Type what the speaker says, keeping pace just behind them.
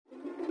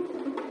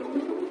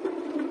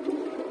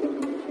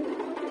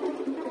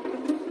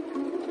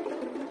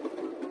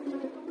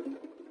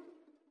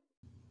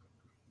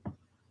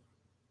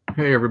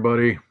Hey,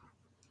 everybody.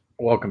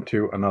 Welcome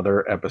to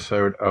another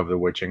episode of The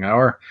Witching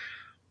Hour.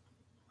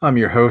 I'm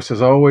your host,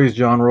 as always,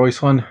 John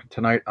Royslin.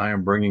 Tonight I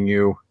am bringing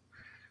you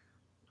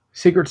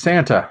Secret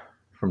Santa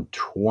from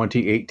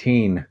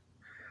 2018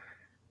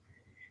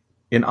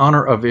 in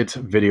honor of its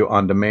video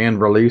on demand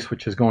release,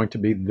 which is going to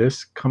be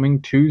this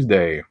coming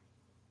Tuesday,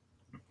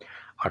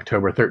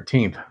 October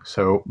 13th.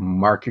 So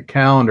mark your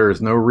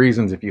calendars. No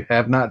reasons. If you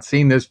have not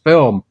seen this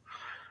film,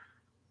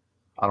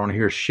 I don't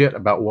hear shit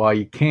about why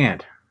you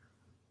can't.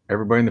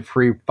 Everybody in the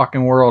free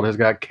fucking world has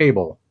got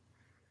cable.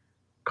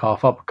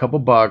 Cough up a couple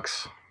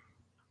bucks.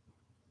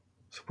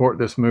 Support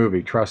this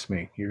movie. Trust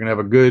me, you're gonna have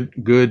a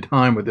good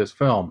time with this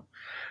film.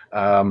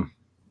 Um,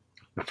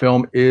 the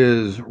film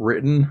is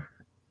written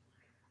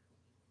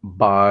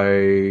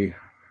by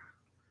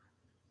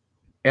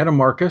Adam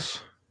Marcus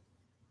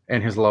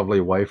and his lovely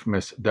wife,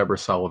 Miss Deborah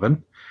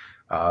Sullivan.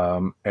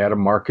 Adam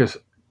Marcus,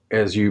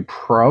 as you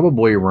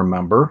probably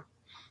remember,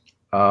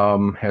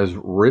 has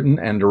written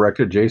and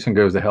directed Jason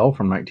Goes to Hell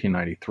from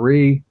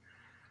 1993.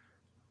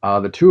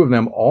 The two of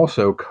them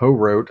also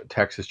co-wrote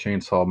Texas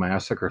Chainsaw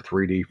Massacre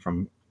 3D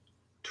from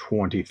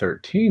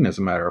 2013, as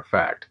a matter of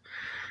fact.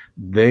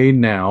 They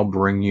now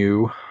bring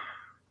you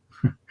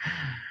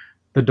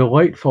the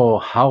delightful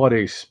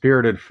holiday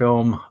spirited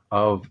film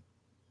of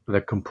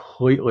the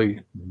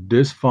completely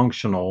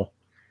dysfunctional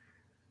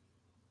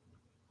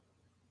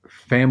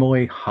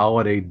family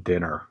holiday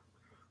dinner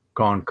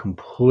gone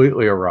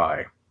completely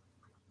awry.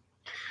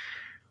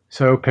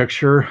 So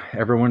picture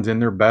everyone's in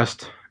their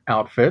best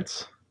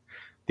outfits.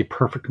 The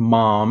perfect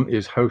mom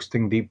is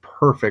hosting the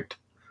perfect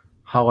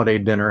holiday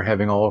dinner,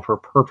 having all of her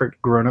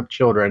perfect grown-up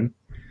children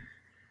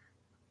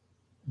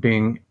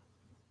being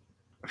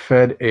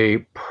fed a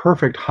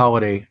perfect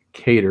holiday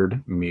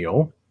catered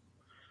meal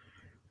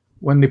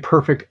when the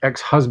perfect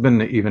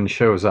ex-husband even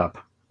shows up.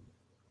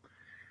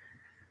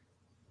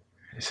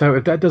 So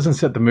if that doesn't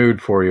set the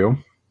mood for you,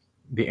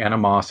 the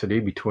animosity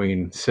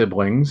between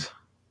siblings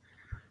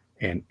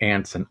and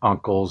aunts and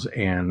uncles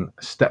and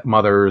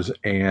stepmothers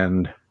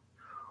and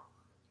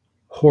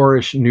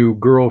whorish new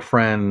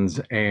girlfriends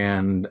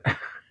and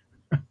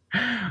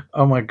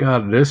oh my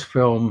god, this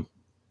film,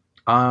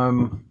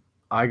 I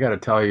gotta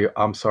tell you,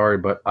 I'm sorry,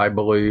 but I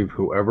believe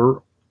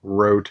whoever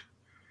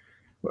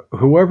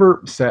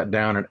sat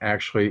down and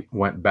actually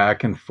went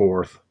back and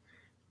forth,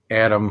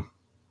 Adam,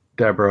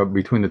 Deborah,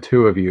 between the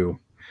two of you,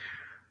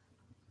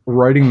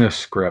 writing this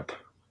script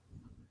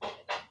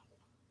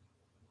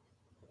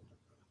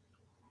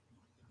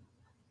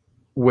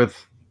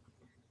with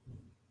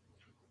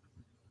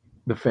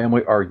the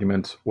family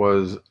arguments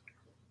was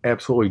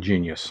absolutely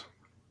genius.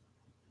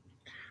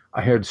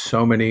 I had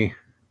so many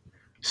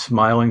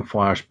smiling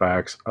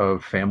flashbacks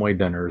of family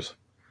dinners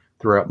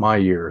throughout my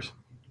years.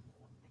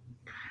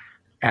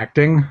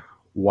 Acting,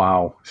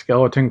 wow.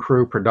 Skeleton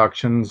Crew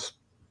Productions,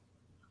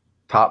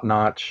 top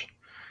notch.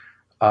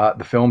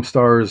 The film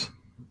stars,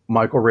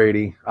 Michael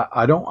Rady.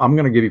 I'm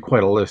going to give you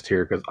quite a list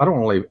here because I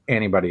don't want to leave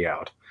anybody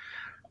out.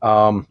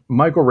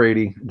 Michael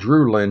Rady,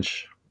 Drew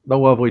Lynch, the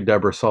lovely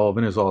Deborah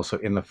Sullivan is also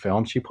in the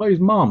film. She plays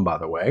mom, by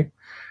the way.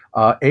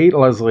 A.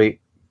 Leslie,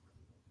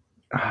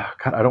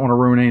 God, I don't want to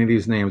ruin any of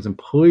these names, and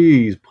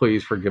please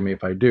forgive me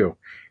if I do.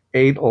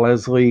 A.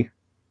 Leslie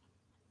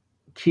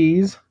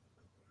Keys,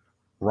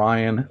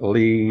 Ryan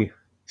Lee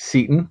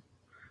Seaton,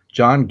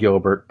 John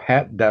Gilbert,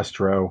 Pat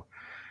Destro,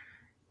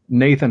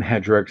 Nathan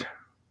Hedrick,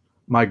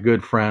 my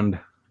good friend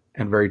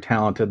and very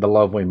talented, the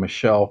lovely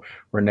Michelle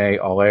Renee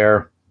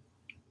Allaire,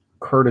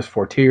 Curtis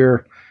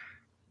Fortier,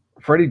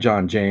 Freddie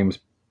John James,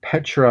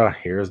 Petra,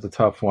 here's the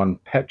tough one,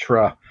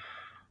 Petra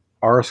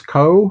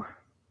Arsco,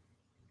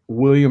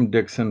 William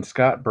Dixon,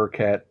 Scott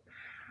Burkett,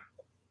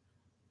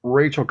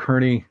 Rachel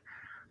Kearney.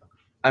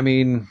 I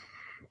mean,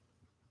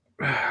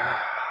 I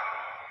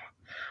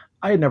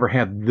had never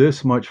had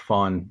this much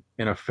fun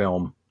in a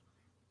film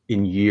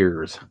in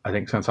years. I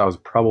think since I was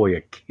probably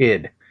a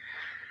kid.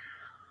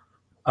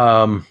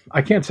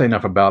 I can't say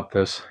enough about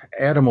this.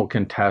 Adam will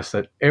contest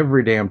that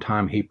every damn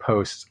time he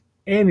posts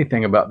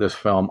anything about this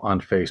film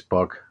on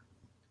Facebook,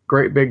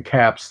 great big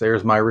caps,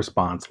 there's my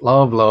response.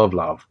 Love, love,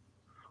 love.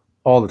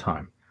 All the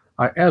time.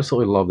 I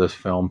absolutely love this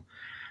film.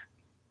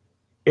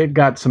 It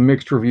got some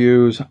mixed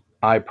reviews.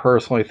 I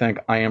personally think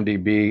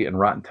IMDb and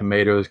Rotten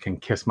Tomatoes can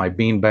kiss my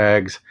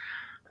beanbags.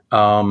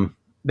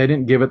 They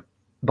didn't give it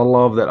the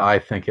love that I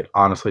think it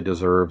honestly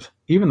deserves.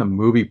 Even the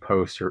movie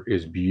poster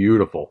is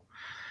beautiful.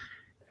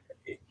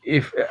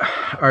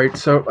 All right,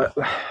 so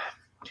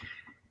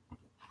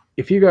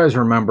if you guys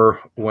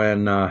remember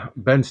when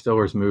Ben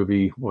Stiller's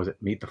movie, what was it,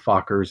 Meet the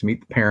Fockers,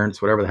 Meet the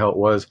Parents, whatever the hell it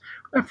was,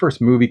 when that first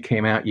movie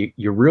came out,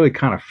 you really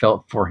kind of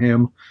felt for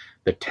him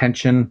the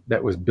tension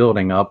that was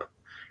building up.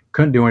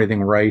 Couldn't do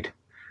anything right.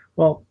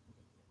 Well,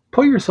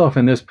 put yourself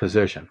in this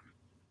position.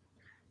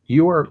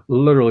 You are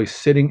literally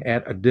sitting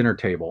at a dinner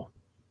table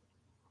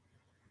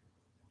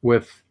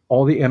with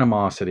all the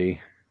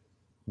animosity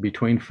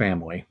between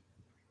family,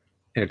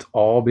 and it's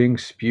all being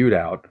spewed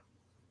out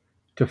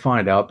to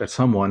find out that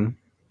someone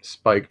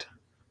spiked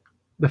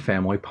the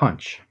family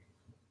punch.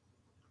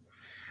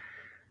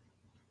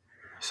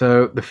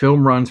 So the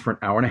film runs for an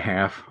hour and a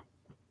half,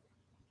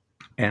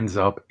 ends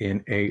up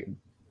in a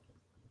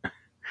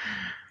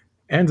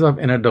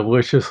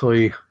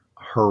deliciously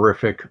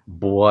horrific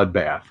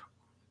bloodbath.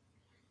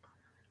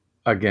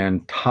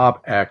 Again,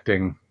 top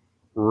acting,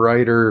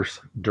 writers,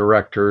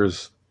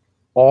 directors,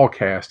 all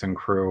cast and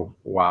crew.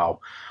 Wow.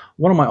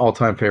 One of my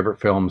all-time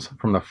favorite films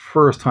from the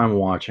first time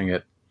watching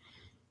it.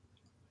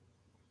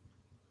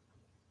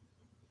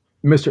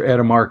 Mr.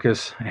 Adam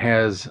Marcus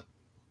has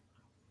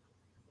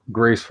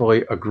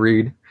gracefully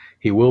agreed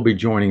he will be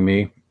joining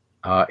me.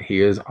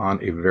 He is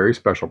on a very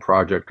special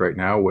project right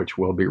now, which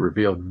will be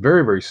revealed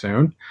very, very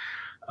soon.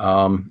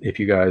 If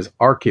you guys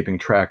are keeping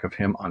track of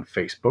him on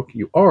Facebook,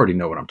 you already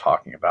know what I'm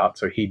talking about.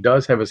 So he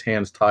does have his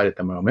hands tied at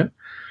the moment.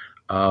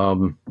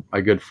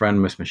 My good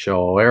friend, Miss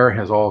Michelle Allaire,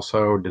 has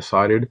also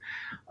decided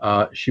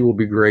she will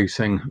be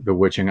gracing the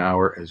witching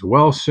hour as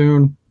well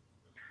soon.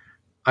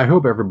 I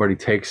hope everybody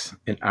takes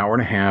an hour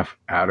and a half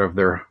out of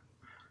their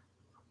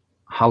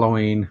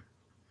Halloween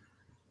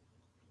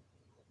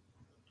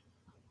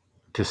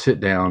to sit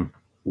down,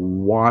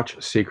 watch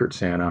Secret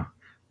Santa,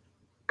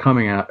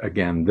 coming out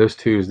again this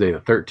Tuesday, the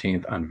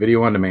 13th, on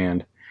video on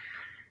demand.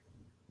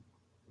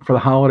 For the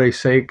holiday's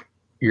sake,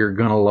 you're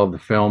going to love the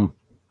film.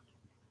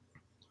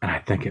 And I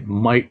think it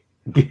might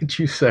get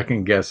you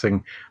second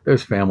guessing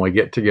those family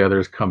get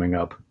togethers coming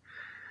up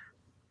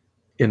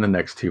in the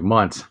next 2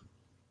 months.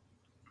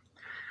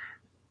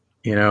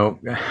 You know,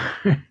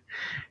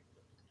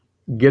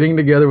 getting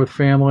together with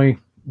family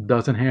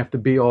doesn't have to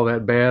be all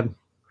that bad,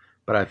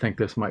 but I think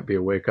this might be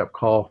a wake up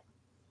call.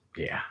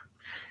 Yeah.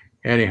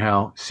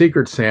 Anyhow,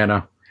 Secret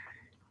Santa,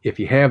 if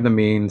you have the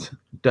means,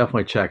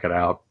 definitely check it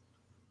out.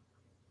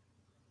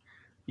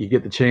 You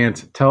get the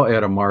chance, tell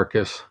Adam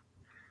Marcus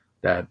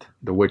that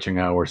the witching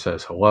hour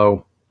says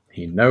hello.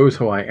 He knows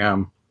who I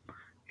am.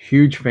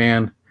 Huge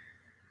fan.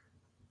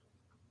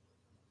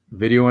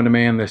 Video on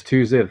demand this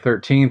Tuesday, the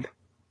 13th.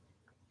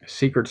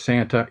 Secret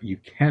Santa, you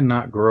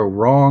cannot grow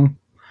wrong,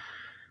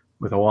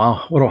 with a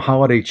little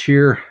holiday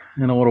cheer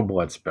and a little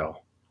blood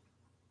spell.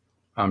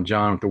 I'm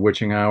John with the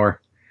Witching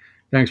Hour.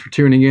 Thanks for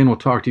tuning in. We'll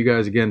talk to you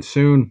guys again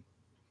soon.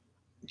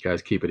 You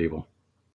guys keep it evil.